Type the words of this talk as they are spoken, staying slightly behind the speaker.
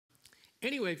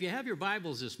Anyway, if you have your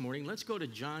Bibles this morning, let's go to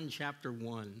John chapter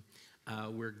 1.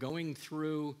 We're going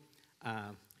through,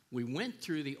 we went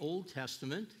through the Old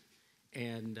Testament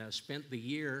and spent the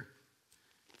year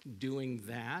doing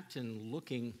that and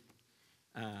looking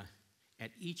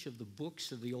at each of the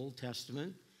books of the Old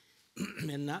Testament.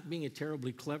 And not being a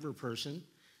terribly clever person,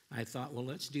 I thought, well,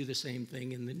 let's do the same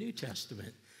thing in the New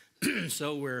Testament.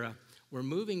 So we're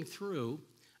moving through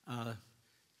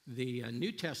the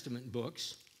New Testament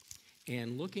books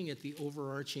and looking at the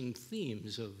overarching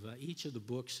themes of each of the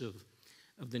books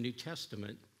of the New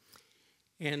Testament.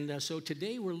 And so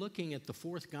today we're looking at the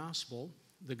fourth gospel,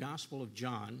 the Gospel of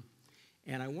John.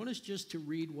 And I want us just to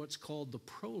read what's called the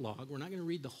prologue. We're not going to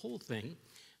read the whole thing,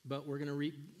 but we're going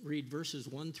to read verses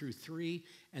 1 through 3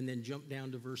 and then jump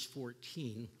down to verse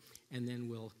 14. And then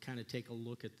we'll kind of take a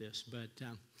look at this. But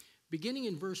beginning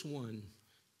in verse 1,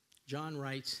 John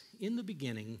writes, "In the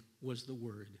beginning was the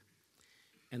Word,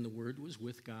 and the Word was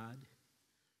with God,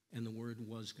 and the Word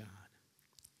was God.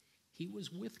 He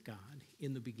was with God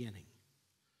in the beginning.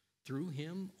 Through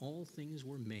him all things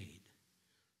were made.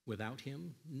 Without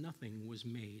him nothing was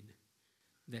made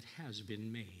that has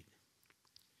been made."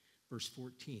 Verse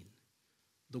 14,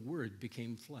 "The Word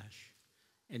became flesh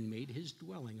and made his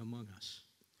dwelling among us.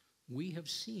 We have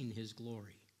seen his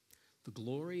glory, the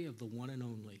glory of the one and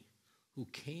only, who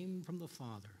came from the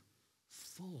Father,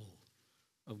 full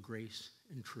of grace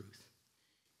and truth."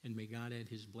 And may God add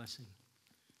his blessing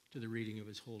to the reading of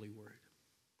his holy word.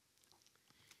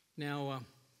 Now,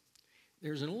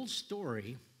 there's an old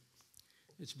story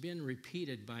that's been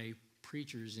repeated by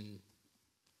preachers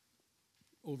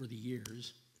over the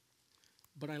years,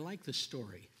 but I like the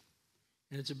story.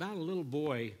 And it's about a little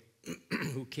boy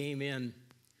who came in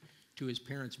to his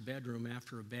parents' bedroom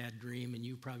after a bad dream, and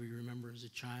you probably remember as a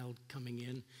child coming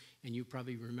in, and you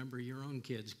probably remember your own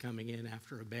kids coming in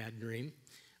after a bad dream,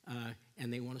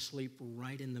 and they want to sleep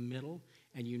right in the middle,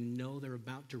 and you know they're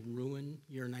about to ruin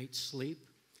your night's sleep,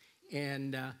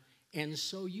 and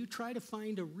so you try to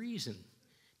find a reason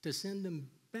to send them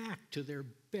back to their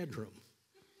bedroom,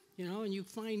 and you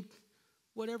find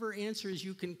whatever answers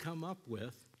you can come up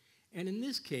with. And in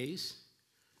this case,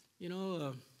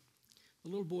 the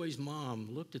little boy's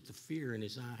mom looked at the fear in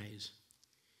his eyes,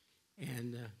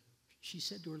 and she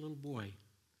said to her little boy,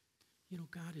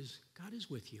 God is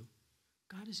with you.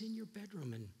 God is in your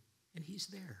bedroom, and he's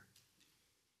there.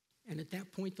 And at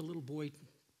that point, the little boy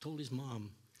told his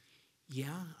mom,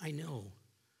 "Yeah, I know,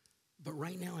 but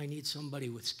right now I need somebody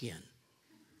with skin."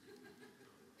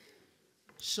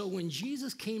 So when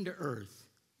Jesus came to earth,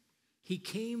 he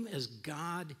came as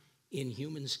God in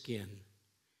human skin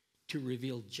to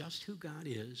reveal just who God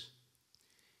is,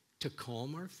 to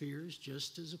calm our fears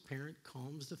just as a parent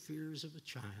calms the fears of a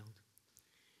child,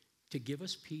 to give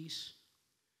us peace,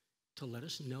 to let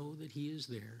us know that he is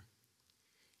there,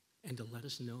 and to let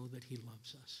us know that he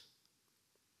loves us.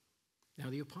 Now,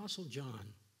 the Apostle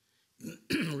John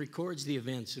records the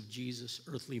events of Jesus'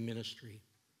 earthly ministry.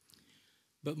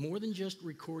 But more than just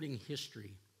recording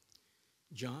history,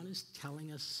 John is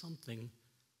telling us something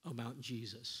about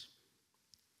Jesus.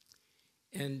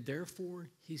 And therefore,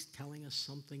 he's telling us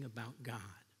something about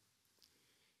God.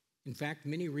 In fact,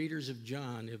 many readers of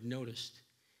John have noticed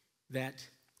that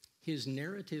his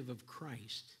narrative of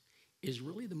Christ is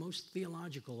really the most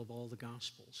theological of all the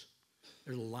Gospels.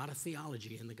 There's a lot of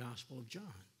theology in the Gospel of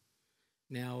John.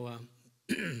 Now,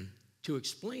 to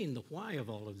explain the why of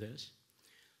all of this,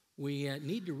 we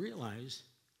need to realize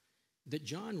that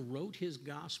John wrote his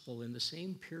Gospel in the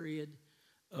same period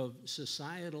of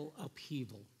societal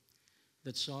upheaval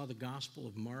that saw the Gospel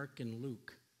of Mark and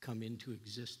Luke come into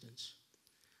existence,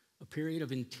 a period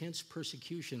of intense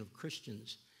persecution of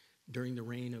Christians during the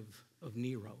reign of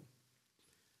Nero.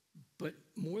 But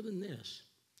more than this,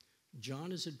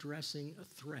 John is addressing a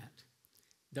threat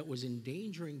that was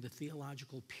endangering the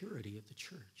theological purity of the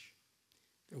church.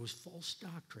 There was false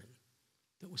doctrine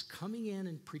that was coming in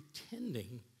and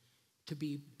pretending to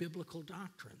be biblical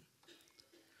doctrine.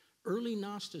 Early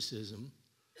Gnosticism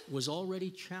was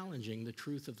already challenging the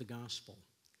truth of the gospel,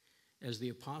 as the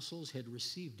apostles had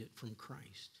received it from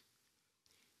Christ.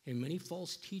 And many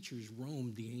false teachers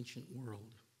roamed the ancient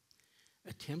world,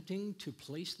 attempting to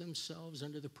place themselves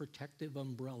under the protective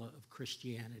umbrella of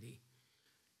Christianity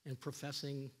and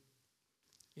professing,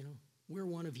 we're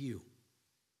one of you,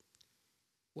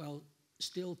 while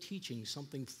still teaching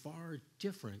something far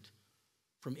different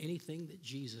from anything that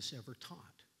Jesus ever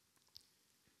taught.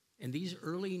 And these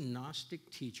early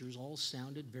Gnostic teachers all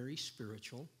sounded very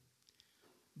spiritual,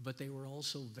 but they were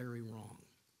also very wrong.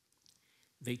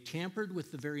 They tampered with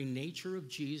the very nature of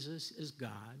Jesus as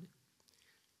God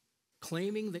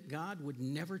claiming that God would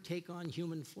never take on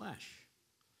human flesh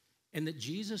and that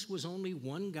Jesus was only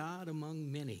one God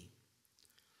among many.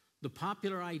 The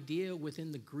popular idea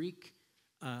within the Greek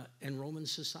and Roman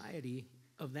society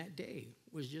of that day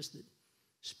was just that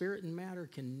spirit and matter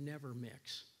can never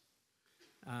mix.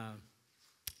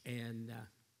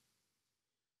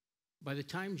 By the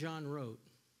time John wrote,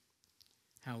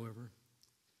 however,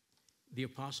 the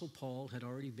Apostle Paul had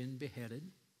already been beheaded,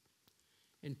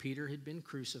 and Peter had been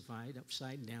crucified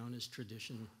upside down, as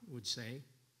tradition would say.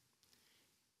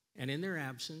 And in their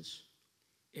absence,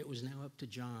 it was now up to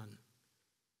John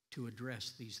to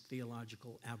address these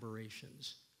theological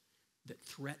aberrations that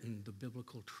threatened the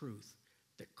biblical truth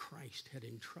that Christ had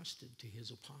entrusted to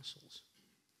his apostles.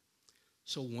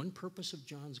 So one purpose of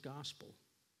John's gospel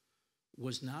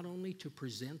was not only to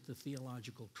present the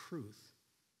theological truth,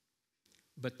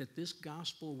 but that this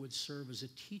gospel would serve as a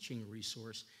teaching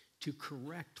resource to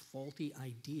correct faulty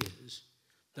ideas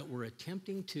that were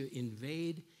attempting to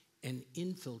invade and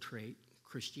infiltrate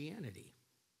Christianity.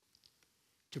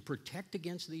 To protect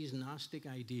against these Gnostic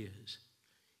ideas,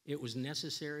 it was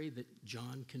necessary that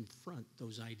John confront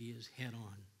those ideas head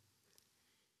on.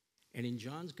 And in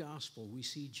John's gospel, we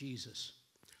see Jesus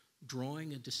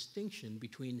drawing a distinction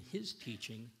between his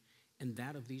teaching and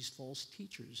that of these false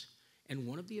teachers. And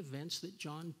one of the events that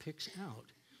John picks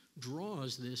out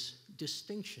draws this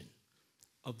distinction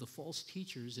of the false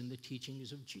teachers and the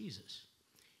teachings of Jesus.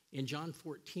 In John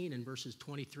 14, in verses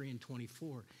 23 and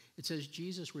 24, it says,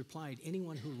 Jesus replied,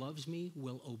 "Anyone who loves me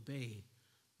will obey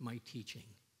my teaching.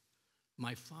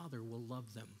 My Father will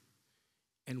love them,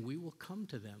 and we will come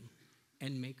to them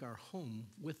and make our home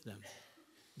with them."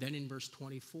 Then in verse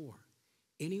 24,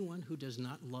 "Anyone who does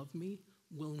not love me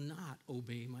will not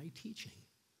obey my teaching."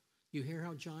 You hear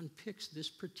how John picks this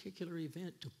particular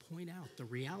event to point out the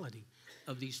reality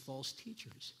of these false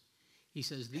teachers. He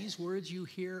says, "These words you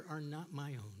hear are not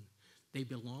my own. They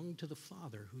belong to the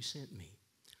Father who sent me."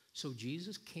 So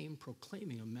Jesus came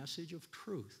proclaiming a message of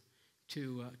truth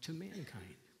to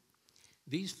mankind.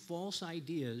 These false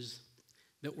ideas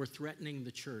that were threatening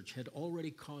the church had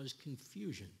already caused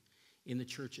confusion in the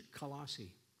church at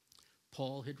Colossae.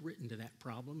 Paul had written to that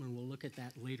problem, and we'll look at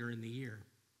that later in the year.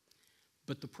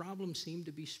 But the problem seemed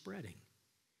to be spreading.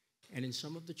 And in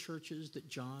some of the churches that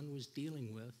John was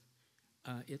dealing with,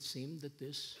 it seemed that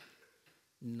this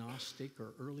Gnostic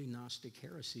or early Gnostic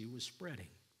heresy was spreading.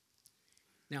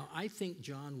 Now, I think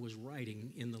John was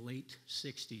writing in the late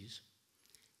 60s,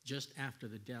 just after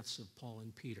the deaths of Paul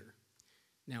and Peter.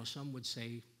 Now, some would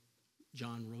say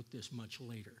John wrote this much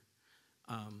later.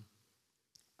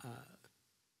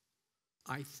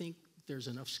 I think there's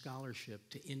enough scholarship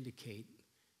to indicate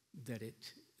that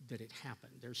it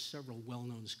happened. There's several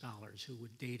well-known scholars who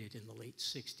would date it in the late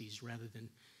 60s rather than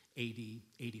 80,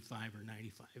 85, or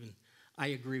 95, and I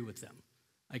agree with them.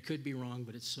 I could be wrong,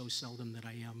 but it's so seldom that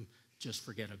I am. Just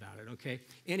forget about it, okay?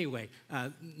 Anyway,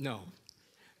 no.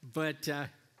 But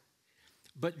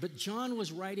John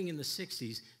was writing in the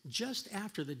 60s, just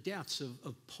after the deaths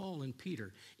of Paul and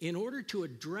Peter, in order to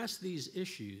address these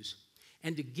issues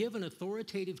and to give an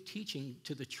authoritative teaching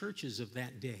to the churches of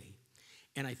that day.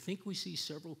 And I think we see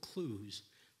several clues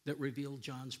that reveal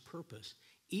John's purpose,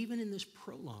 even in this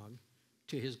prologue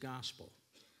to his gospel.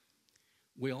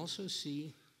 We also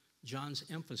see John's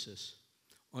emphasis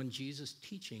on Jesus'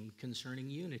 teaching concerning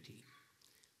unity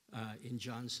in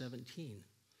John 17,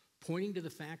 pointing to the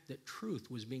fact that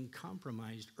truth was being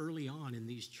compromised early on in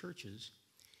these churches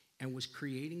and was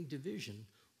creating division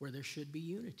where there should be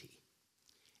unity.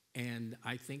 And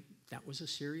I think that was a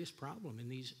serious problem in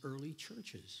these early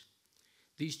churches.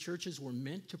 These churches were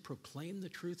meant to proclaim the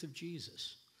truth of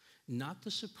Jesus, not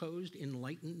the supposed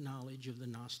enlightened knowledge of the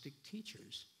Gnostic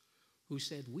teachers who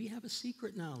said, "We have a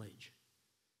secret knowledge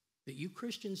that you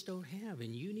Christians don't have,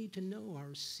 and you need to know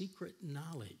our secret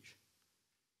knowledge."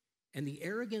 And the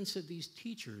arrogance of these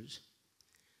teachers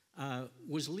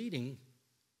was leading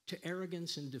to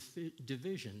arrogance and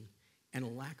division and a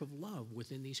lack of love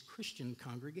within these Christian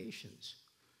congregations.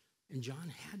 And John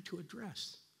had to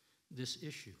address this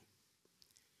issue.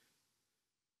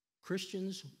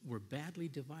 Christians were badly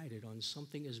divided on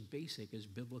something as basic as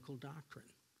biblical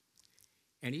doctrine.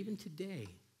 And even today,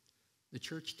 the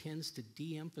church tends to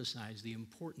de-emphasize the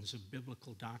importance of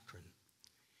biblical doctrine.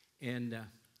 And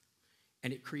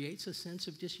it creates a sense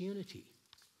of disunity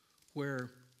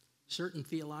where certain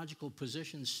theological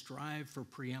positions strive for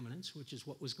preeminence, which is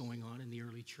what was going on in the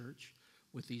early church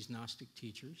with these Gnostic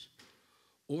teachers,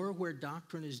 or where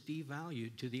doctrine is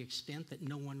devalued to the extent that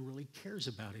no one really cares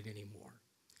about it anymore.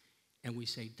 And we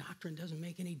say, doctrine doesn't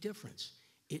make any difference.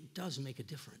 It does make a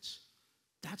difference.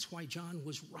 That's why John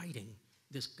was writing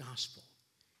this gospel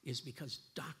is because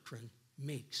doctrine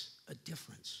makes a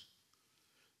difference.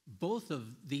 Both of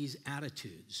these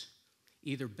attitudes,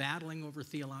 either battling over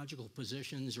theological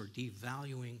positions or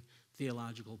devaluing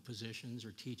theological positions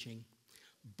or teaching,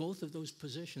 both of those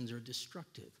positions are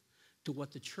destructive to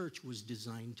what the church was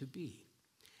designed to be.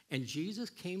 And Jesus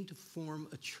came to form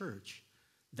a church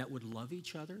that would love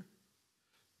each other,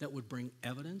 that would bring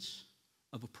evidence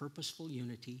of a purposeful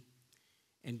unity,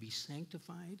 and be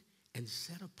sanctified and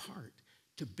set apart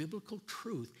to biblical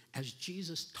truth as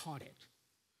Jesus taught it.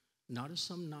 Not as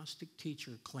some Gnostic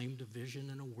teacher claimed a vision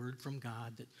and a word from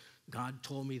God that God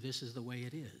told me this is the way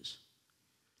it is.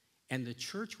 And the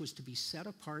church was to be set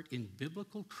apart in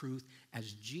biblical truth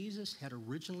as Jesus had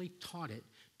originally taught it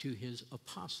to his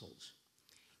apostles.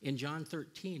 In John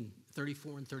 13,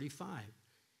 34 and 35,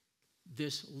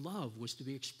 this love was to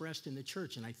be expressed in the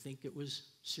church, and I think it was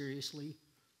seriously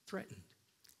threatened.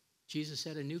 Jesus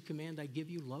said, "A new command I give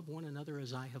you, love one another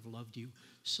as I have loved you,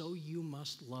 so you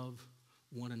must love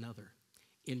one another."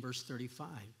 In verse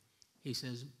 35, he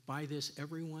says, "By this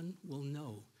everyone will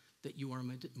know that you are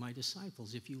my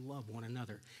disciples if you love one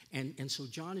another." And so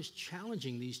John is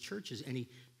challenging these churches, and he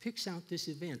picks out this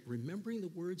event, remembering the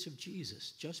words of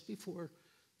Jesus just before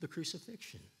the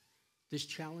crucifixion, this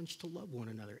challenge to love one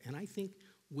another. And I think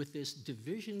with this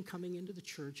division coming into the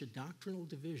church, a doctrinal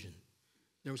division,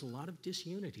 there was a lot of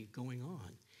disunity going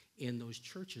on in those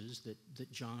churches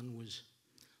that John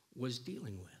was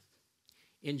dealing with.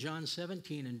 In John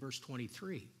 17 and verse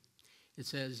 23, it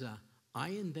says, "I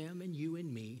in them and you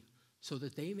in me, so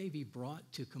that they may be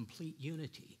brought to complete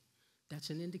unity." That's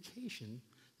an indication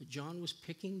that John was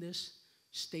picking this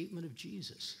statement of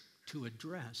Jesus to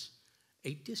address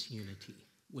a disunity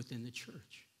within the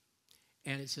church.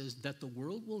 And it says, "That the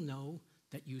world will know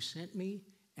that you sent me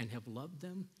and have loved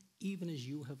them, even as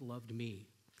you have loved me."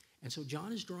 And so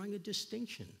John is drawing a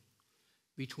distinction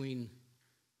between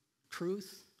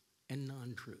truth and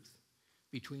non-truth,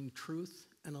 between truth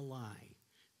and a lie,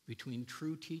 between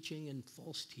true teaching and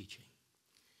false teaching.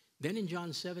 Then in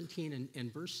John 17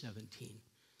 and verse 17,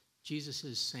 Jesus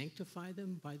says, "Sanctify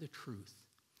them by the truth.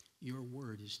 Your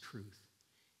word is truth."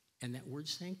 And that word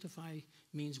sanctify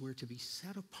means we're to be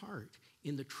set apart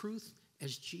in the truth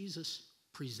as Jesus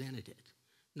presented it.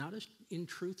 Not as in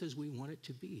truth as we want it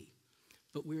to be,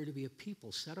 but we are to be a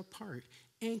people set apart,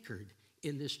 anchored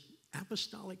in this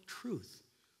apostolic truth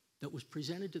that was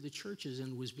presented to the churches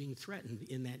and was being threatened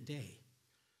in that day.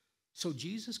 So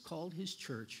Jesus called his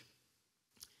church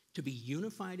to be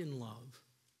unified in love,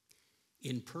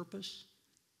 in purpose,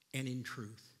 and in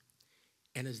truth.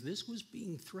 And as this was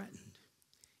being threatened,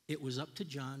 it was up to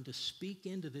John to speak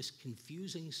into this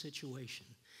confusing situation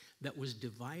that was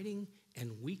dividing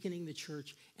and weakening the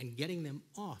church and getting them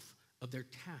off of their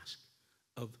task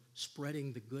of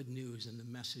spreading the good news and the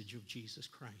message of Jesus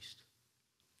Christ.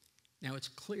 Now it's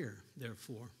clear,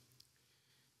 therefore,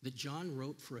 that John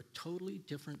wrote for a totally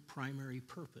different primary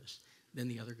purpose than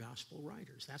the other gospel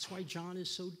writers. That's why John is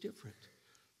so different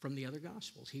from the other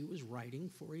gospels. He was writing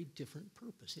for a different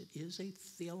purpose. It is a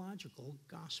theological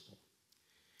gospel.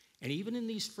 And even in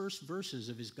these first verses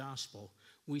of his gospel,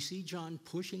 we see John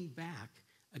pushing back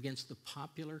against the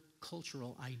popular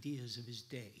cultural ideas of his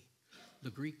day, the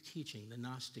Greek teaching, the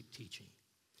Gnostic teaching.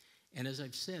 And as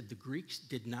I've said, the Greeks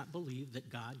did not believe that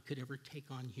God could ever take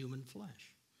on human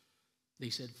flesh. They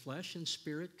said flesh and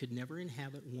spirit could never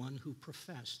inhabit one who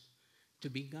professed to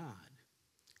be God.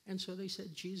 And so they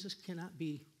said Jesus cannot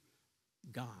be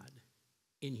God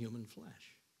in human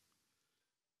flesh.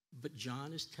 But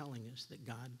John is telling us that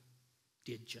God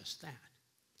did just that.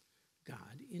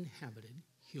 God inhabited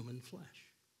human flesh.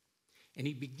 And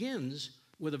he begins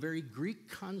with a very Greek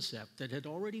concept that had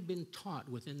already been taught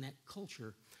within that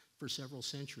culture for several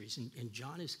centuries. And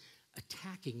John is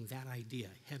attacking that idea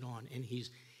head on. And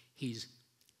he's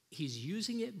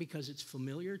using it because it's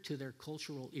familiar to their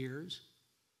cultural ears,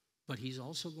 but he's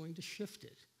also going to shift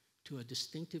it to a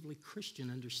distinctively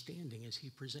Christian understanding as he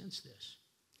presents this.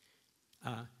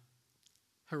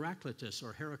 Heraclitus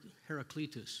or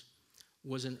Heraclitus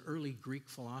was an early Greek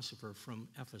philosopher from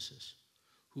Ephesus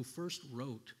who first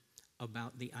wrote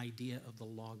about the idea of the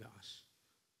Logos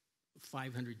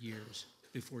 500 years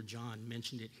before John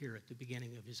mentioned it here at the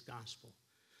beginning of his gospel.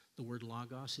 The word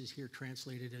Logos is here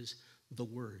translated as the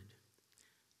Word.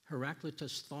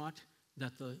 Heraclitus thought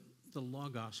that the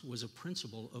Logos was a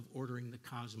principle of ordering the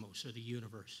cosmos or the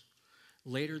universe.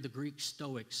 Later, the Greek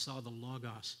Stoics saw the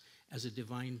Logos as a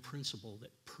divine principle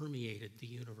that permeated the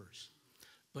universe.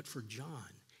 But for John,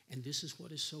 and this is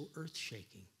what is so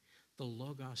earth-shaking, the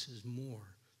Logos is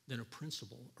more than a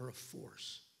principle or a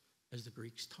force, as the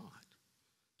Greeks taught.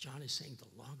 John is saying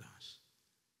the Logos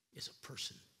is a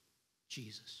person,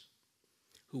 Jesus,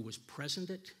 who was present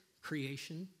at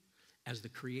creation as the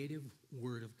creative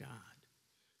Word of God.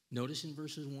 Notice in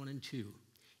verses 1 and 2,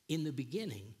 in the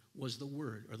beginning was the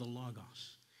Word, or the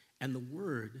Logos, and the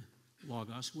Word,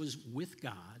 Logos, was with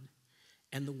God,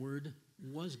 and the Word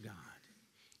was God.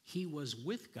 He was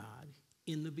with God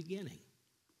in the beginning.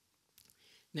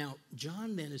 Now,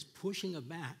 John then is pushing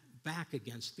back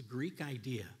against the Greek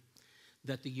idea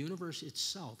that the universe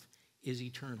itself is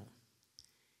eternal,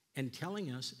 and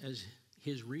telling us as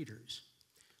his readers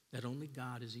that only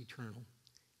God is eternal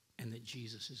and that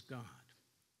Jesus is God.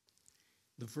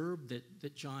 The verb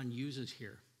that John uses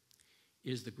here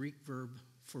is the Greek verb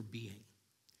for being,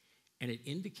 and it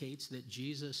indicates that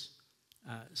Jesus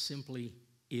simply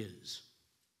is.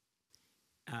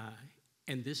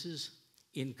 And this is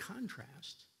in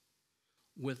contrast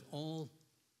with all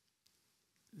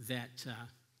that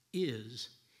is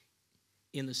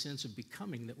in the sense of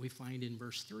becoming that we find in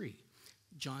verse 3.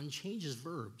 John changes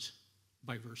verbs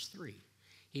by verse 3.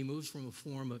 He moves from a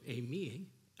form of eimi,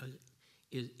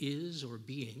 is or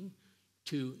being,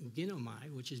 to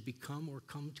ginomai, which is become or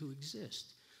come to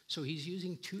exist. So he's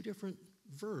using two different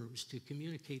verbs to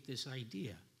communicate this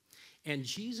idea. And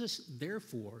Jesus,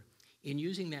 therefore, in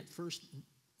using that first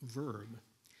verb,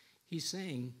 he's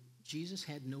saying Jesus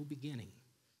had no beginning,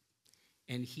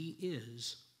 and he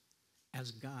is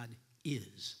as God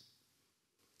is.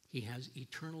 He has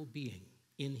eternal being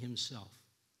in himself.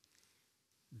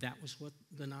 That was what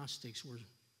the Gnostics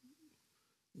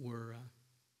were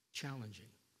challenging.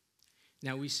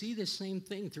 Now, we see this same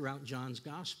thing throughout John's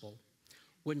gospel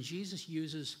when Jesus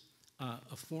uses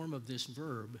a form of this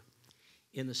verb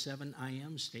in the 7 I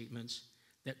am statements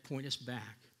that point us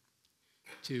back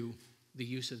to the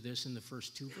use of this in the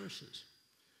first 2 verses.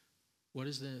 What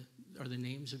are the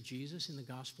names of Jesus in the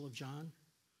Gospel of John?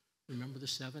 Remember the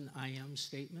 7 I am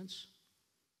statements?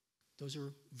 Those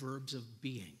are verbs of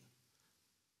being.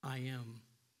 I am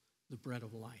the bread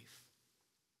of life.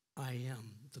 I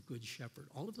am the good shepherd.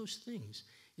 All of those things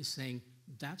is saying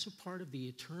that's a part of the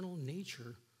eternal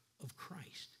nature of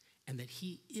Christ, and that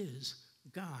he is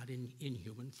God in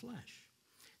human flesh.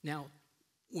 Now,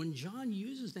 when John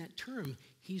uses that term,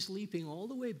 he's leaping all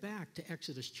the way back to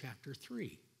Exodus chapter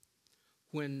 3,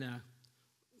 when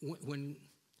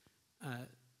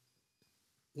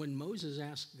Moses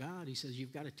asked God, he says,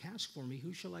 "You've got a task for me.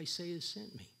 Who shall I say has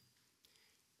sent me?"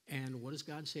 And what does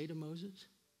God say to Moses?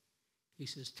 He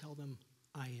says, "Tell them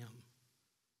I am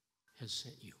has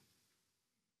sent you."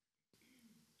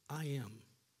 I am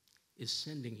is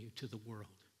sending you to the world.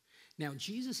 Now,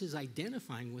 Jesus is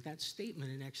identifying with that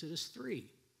statement in Exodus 3.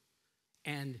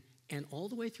 And all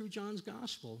the way through John's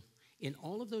gospel, in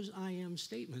all of those I am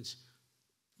statements,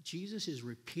 Jesus is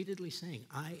repeatedly saying,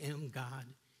 I am God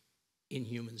in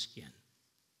human skin.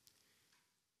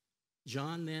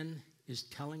 John then is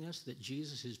telling us that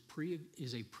Jesus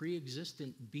is a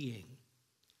pre-existent being,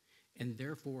 and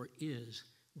therefore is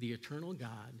the eternal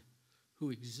God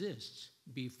who exists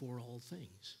before all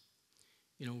things.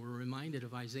 You know, we're reminded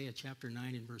of Isaiah chapter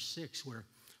 9 and verse 6,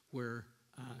 where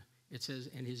it says,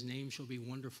 "And his name shall be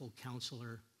Wonderful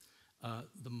Counselor,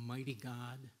 the Mighty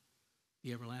God,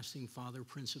 the Everlasting Father,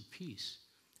 Prince of Peace."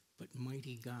 But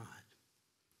mighty God,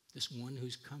 this one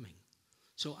who's coming.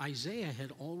 So Isaiah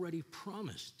had already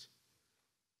promised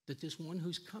that this one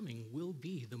who's coming will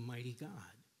be the mighty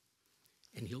God,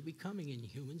 and he'll be coming in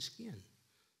human skin.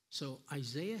 So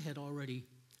Isaiah had already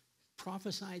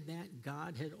prophesied that.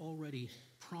 God had already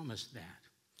promised that.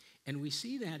 And we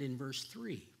see that in verse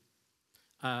 3.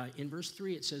 In verse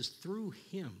 3, it says, "Through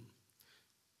him,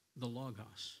 the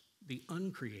Logos, the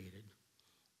uncreated,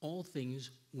 all things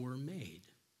were made.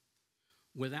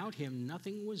 Without him,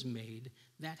 nothing was made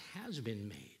that has been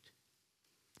made."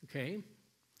 Okay?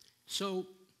 So,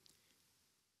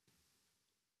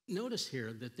 notice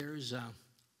here that there's a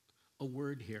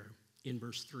word here in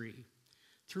verse 3.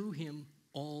 Through him,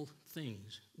 all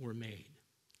things were made.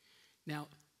 Now,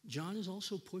 John is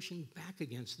also pushing back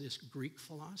against this Greek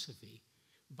philosophy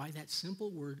by that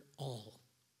simple word all.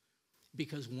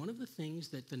 Because one of the things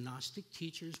that the Gnostic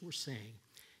teachers were saying,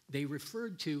 they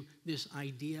referred to this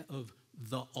idea of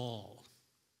the all.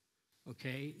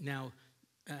 Okay? Now,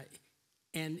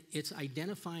 and it's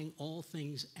identifying all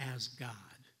things as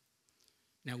God.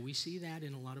 Now, we see that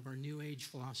in a lot of our New Age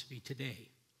philosophy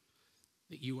today,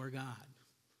 that you are God.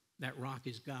 That rock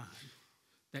is God.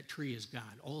 That tree is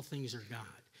God. All things are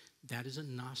God. That is a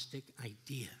Gnostic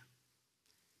idea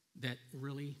that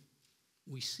really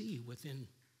we see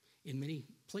in many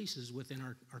places within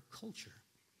our culture.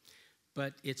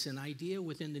 But it's an idea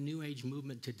within the New Age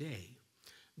movement today.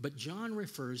 But John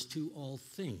refers to all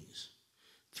things.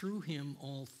 Through him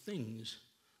all things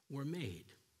were made.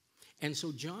 And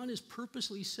so John is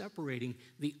purposely separating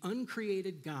the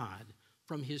uncreated God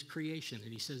from his creation,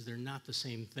 and he says they're not the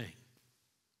same thing.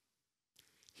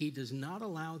 He does not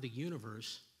allow the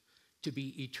universe to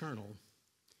be eternal,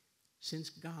 since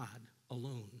God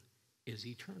alone is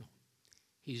eternal.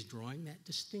 He's drawing that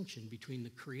distinction between the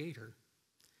Creator,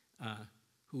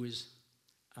 who is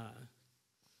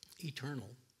eternal,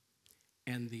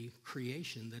 and the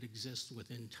creation that exists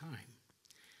within time.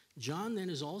 John then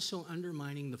is also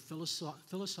undermining the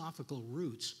philosophical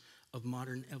roots of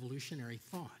modern evolutionary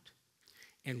thought.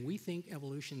 And we think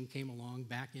evolution came along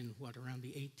back in, around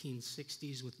the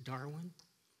 1860s with Darwin?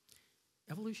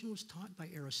 Evolution was taught by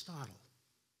Aristotle.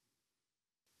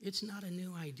 It's not a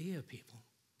new idea, people.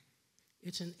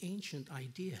 It's an ancient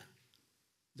idea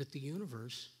that the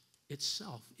universe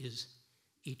itself is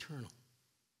eternal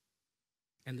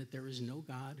and that there is no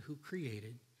God who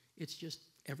created. It's just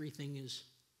everything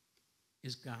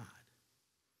is God.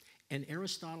 And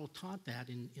Aristotle taught that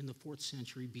in the 4th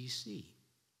century BC.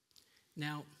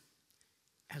 Now,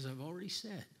 as I've already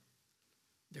said,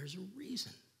 there's a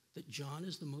reason that John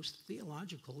is the most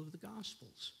theological of the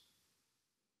Gospels.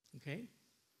 Okay?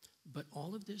 But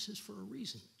all of this is for a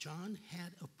reason. John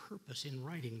had a purpose in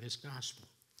writing this gospel.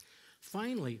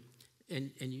 Finally, and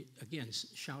you, again,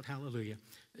 shout hallelujah,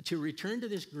 to return to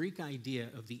this Greek idea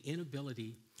of the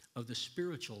inability of the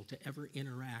spiritual to ever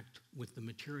interact with the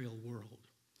material world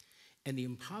and the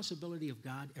impossibility of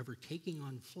God ever taking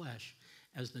on flesh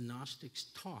as the Gnostics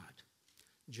taught,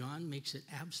 John makes it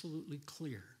absolutely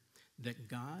clear that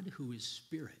God, who is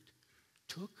spirit,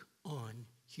 took on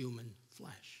human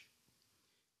flesh.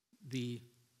 The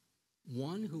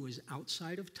one who is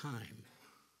outside of time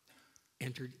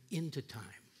entered into time.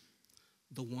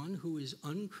 The one who is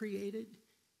uncreated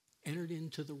entered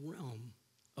into the realm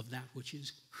of that which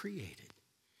is created.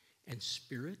 And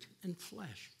spirit and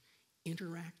flesh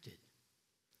interacted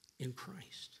in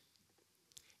Christ.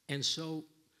 And so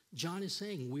John is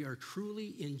saying we are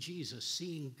truly in Jesus,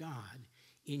 seeing God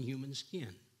in human skin.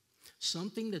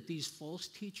 Something that these false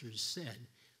teachers said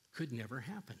could never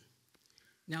happen.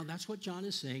 Now, that's what John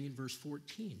is saying in verse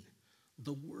 14.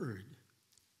 The Word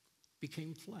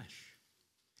became flesh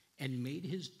and made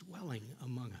his dwelling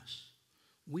among us.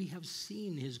 We have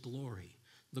seen his glory,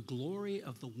 the glory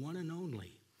of the one and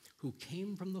only who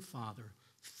came from the Father,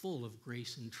 full of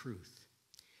grace and truth.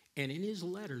 And in his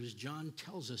letters, John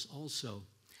tells us also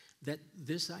that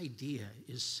this idea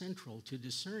is central to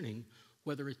discerning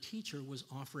whether a teacher was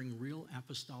offering real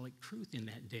apostolic truth in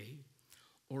that day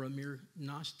or a mere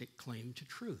Gnostic claim to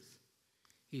truth.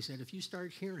 He said, if you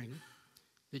start hearing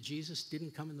that Jesus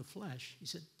didn't come in the flesh, he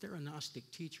said, they're a Gnostic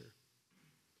teacher.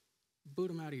 Boot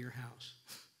them out of your house.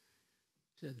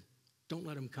 He said, don't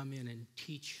let them come in and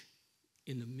teach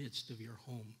in the midst of your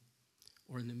home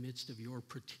or in the midst of your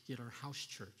particular house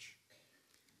church.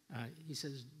 He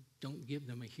says, don't give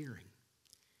them a hearing.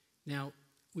 Now,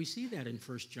 we see that in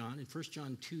 1 John,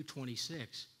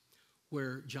 2:26,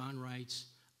 where John writes,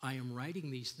 I am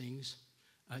writing these things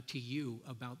to you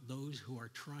about those who are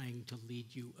trying to lead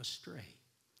you astray.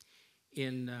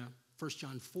 In 1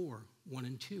 John 4:1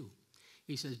 and 2,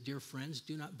 he says, dear friends,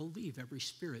 do not believe every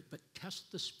spirit, but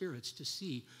test the spirits to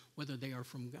see whether they are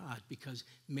from God, because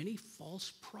many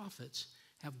false prophets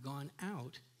have gone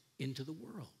out into the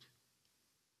world.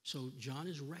 So John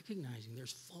is recognizing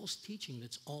there's false teaching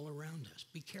that's all around us.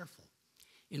 Be careful.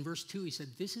 In verse 2, he said,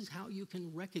 this is how you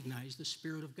can recognize the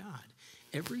Spirit of God.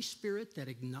 Every spirit that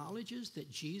acknowledges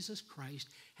that Jesus Christ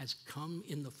has come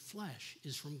in the flesh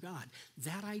is from God.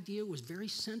 That idea was very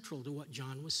central to what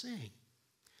John was saying,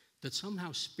 that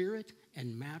somehow spirit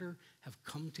and matter have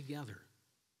come together,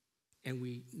 and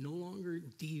we no longer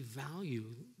devalue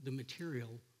the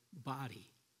material body,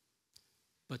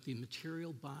 but the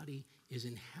material body is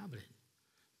inhabited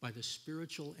by the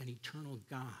spiritual and eternal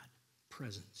God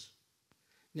presence.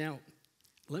 Now,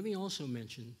 let me also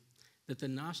mention that the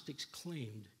Gnostics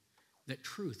claimed that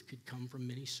truth could come from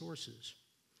many sources.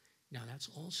 Now, that's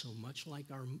also much like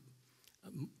our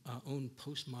own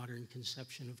postmodern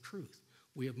conception of truth.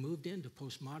 We have moved into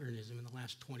postmodernism in the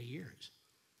last 20 years,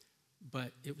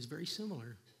 but it was very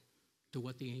similar to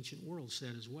what the ancient world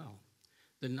said as well.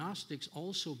 The Gnostics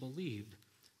also believed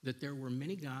that there were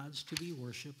many gods to be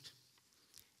worshipped,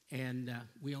 and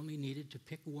we only needed to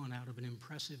pick one out of an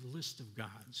impressive list of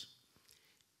gods.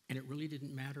 And it really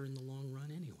didn't matter in the long run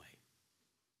anyway.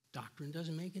 Doctrine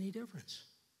doesn't make any difference.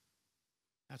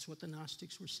 That's what the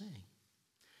Gnostics were saying.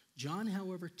 John,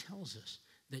 however, tells us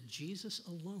that Jesus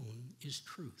alone is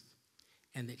truth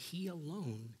and that he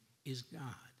alone is God.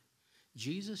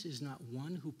 Jesus is not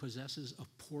one who possesses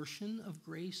a portion of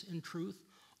grace and truth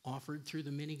offered through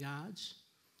the many gods,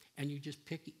 and you just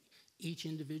pick each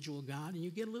individual God and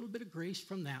you get a little bit of grace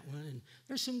from that one, and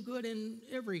there's some good in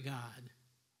every God.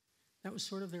 That was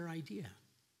sort of their idea.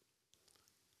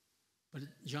 But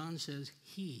John says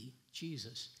he,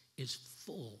 Jesus, is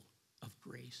full of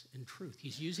grace and truth.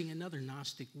 He's using another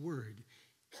Gnostic word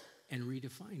and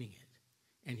redefining it.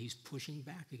 And he's pushing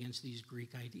back against these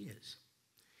Greek ideas.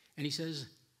 And he says,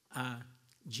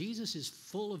 Jesus is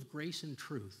full of grace and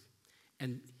truth.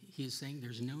 And he is saying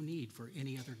there's no need for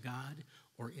any other God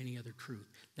or any other truth.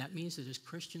 That means that as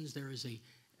Christians, there is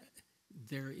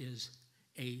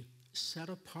a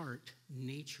set-apart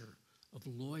nature of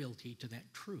loyalty to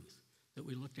that truth that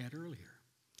we looked at earlier.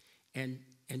 And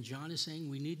John is saying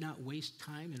we need not waste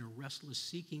time in a restless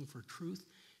seeking for truth,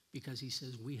 because he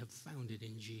says we have found it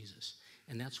in Jesus.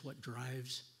 And that's what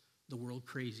drives the world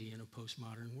crazy in a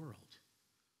postmodern world.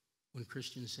 When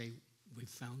Christians say, we've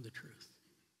found the truth.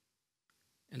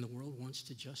 And the world wants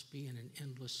to just be in an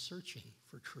endless searching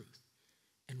for truth.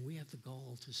 And we have the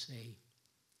gall to say,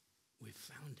 we've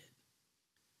found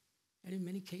it. And in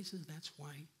many cases, that's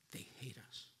why they hate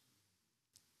us.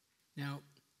 Now,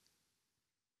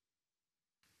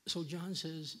 so John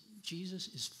says Jesus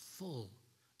is full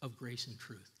of grace and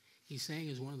truth. He's saying,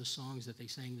 as one of the songs that they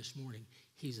sang this morning,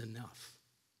 he's enough.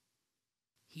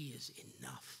 He is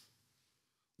enough.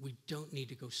 We don't need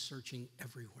to go searching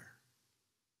everywhere.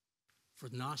 For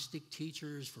Gnostic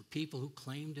teachers, for people who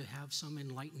claim to have some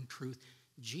enlightened truth,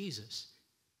 Jesus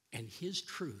and his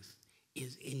truth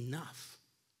is enough.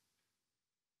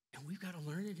 And we've got to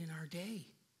learn it in our day.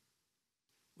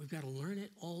 We've got to learn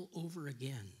it all over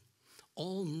again.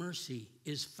 All mercy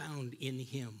is found in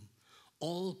him.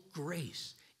 All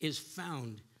grace is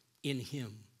found in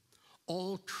him.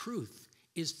 All truth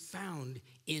is found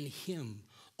in him.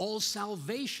 All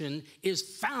salvation is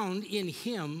found in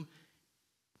him.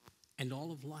 And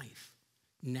all of life,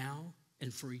 now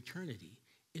and for eternity,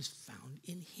 is found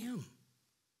in him.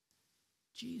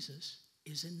 Jesus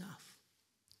is enough.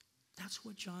 That's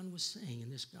what John was saying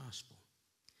in this gospel.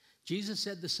 Jesus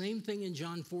said the same thing in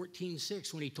John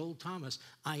 14:6 when he told Thomas,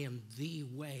 I am the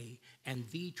way and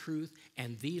the truth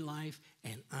and the life,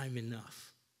 and I'm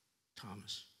enough,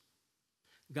 Thomas.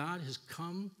 God has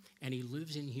come and he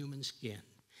lives in human skin.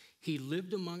 He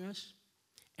lived among us,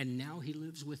 and now he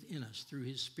lives within us through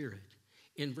his Spirit.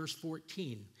 In verse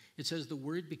 14, it says, the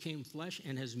Word became flesh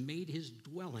and has made his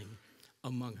dwelling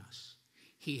among us.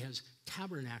 He has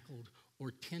tabernacled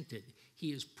or tented.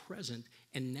 He is present,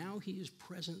 and now he is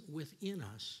present within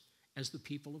us as the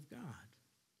people of God.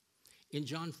 In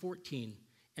John 14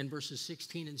 and verses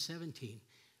 16 and 17,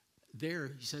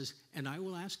 there he says, and I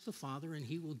will ask the Father, and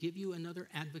he will give you another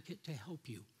advocate to help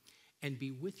you and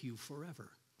be with you forever.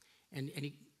 And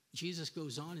Jesus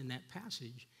goes on in that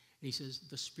passage, and he says,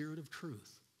 the Spirit of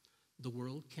truth. The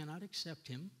world cannot accept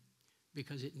him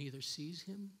because it neither sees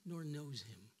him nor knows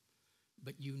him,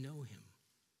 but you know him,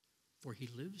 for he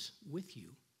lives with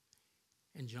you.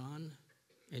 And John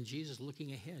and Jesus,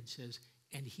 looking ahead, says,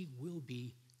 and he will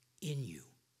be in you.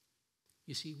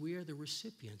 You see, we are the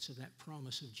recipients of that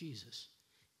promise of Jesus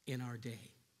in our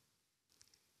day.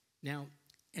 Now,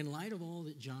 in light of all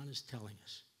that John is telling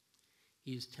us,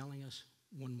 he is telling us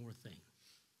one more thing.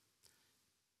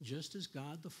 Just as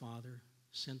God the Father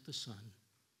sent the Son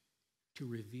to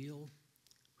reveal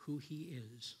who he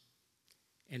is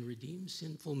and redeem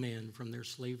sinful men from their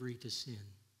slavery to sin,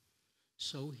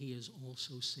 so he has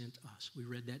also sent us. We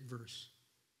read that verse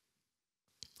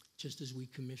just as we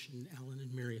commissioned Alan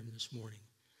and Miriam this morning.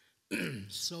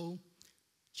 So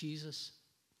Jesus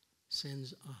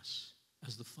sends us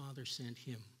as the Father sent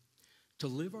him to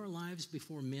live our lives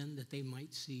before men that they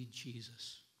might see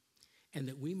Jesus, and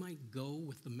that we might go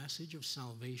with the message of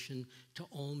salvation to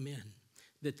all men,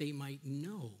 that they might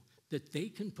know that they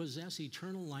can possess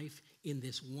eternal life in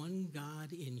this one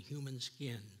God in human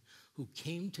skin who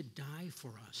came to die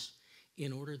for us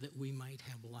in order that we might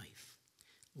have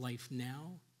life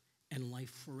now and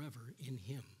life forever in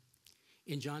him.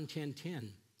 In John 10:10,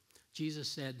 Jesus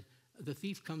said, the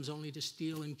thief comes only to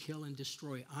steal and kill and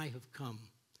destroy. I have come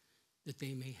that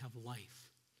they may have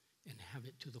life and have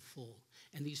it to the full.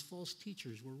 And these false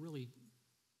teachers were really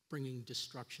bringing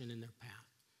destruction in their path.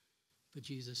 But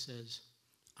Jesus says,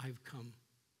 I've come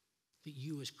that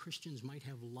you as Christians might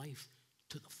have life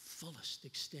to the fullest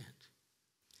extent.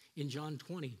 In John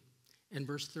 20 and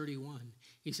verse 31,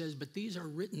 he says, but these are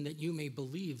written that you may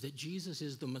believe that Jesus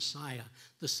is the Messiah,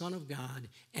 the Son of God,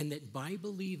 and that by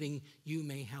believing you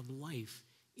may have life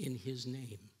in his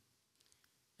name.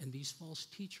 And these false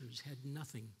teachers had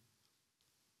nothing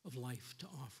of life to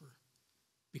offer.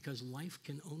 because life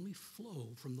can only flow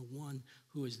from the one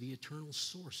who is the eternal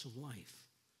source of life.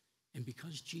 And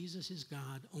because Jesus is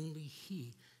God, only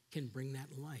he can bring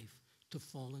that life to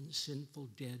fallen, sinful,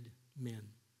 dead men.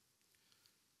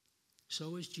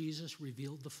 So as Jesus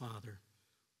revealed the Father,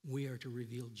 we are to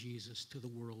reveal Jesus to the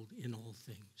world in all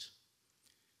things.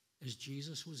 As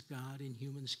Jesus was God in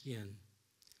human skin,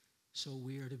 so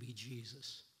we are to be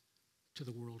Jesus to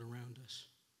the world around us.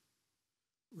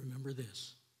 Remember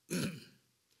this.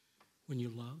 When you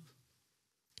love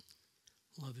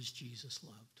as Jesus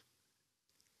loved.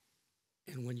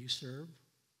 And when you serve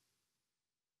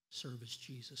as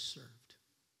Jesus served.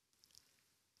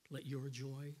 Let your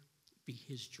joy be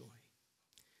his joy.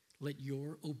 Let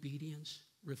your obedience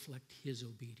reflect his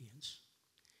obedience.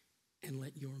 And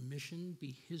let your mission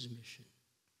be his mission.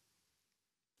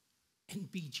 And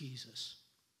be Jesus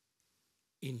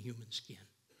in human skin.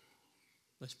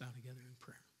 Let's bow together in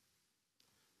prayer.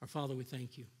 Our Father, we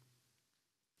thank you.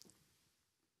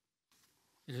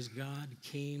 And as God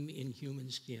came in human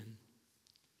skin,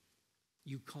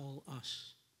 you call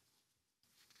us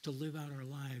to live out our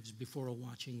lives before a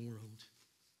watching world,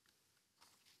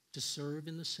 to serve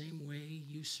in the same way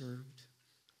you served,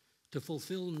 to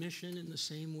fulfill mission in the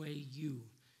same way you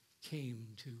came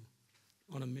to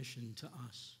on a mission to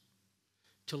us,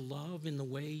 to love in the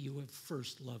way you have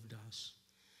first loved us.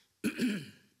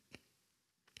 And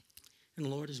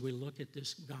Lord, as we look at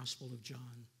this Gospel of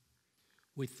John,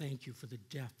 we thank you for the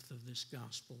depth of this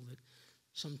gospel that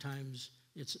sometimes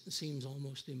it seems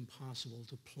almost impossible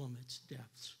to plumb its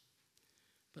depths.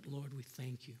 But Lord, we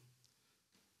thank you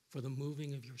for the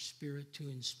moving of your Spirit to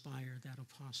inspire that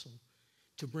apostle,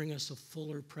 to bring us a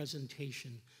fuller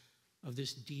presentation of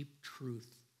this deep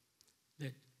truth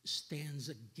that stands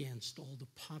against all the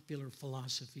popular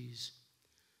philosophies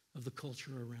of the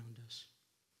culture around us.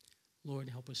 Lord,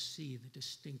 help us see the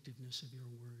distinctiveness of your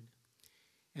word.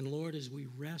 And Lord, as we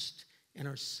rest and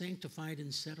are sanctified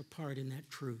and set apart in that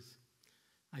truth,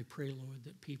 I pray, Lord,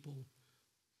 that people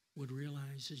would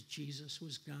realize as Jesus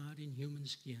was God in human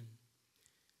skin,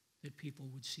 that people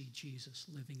would see Jesus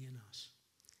living in us.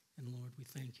 And Lord, we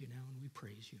thank you now and we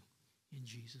praise you. In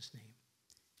Jesus' name,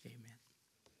 amen.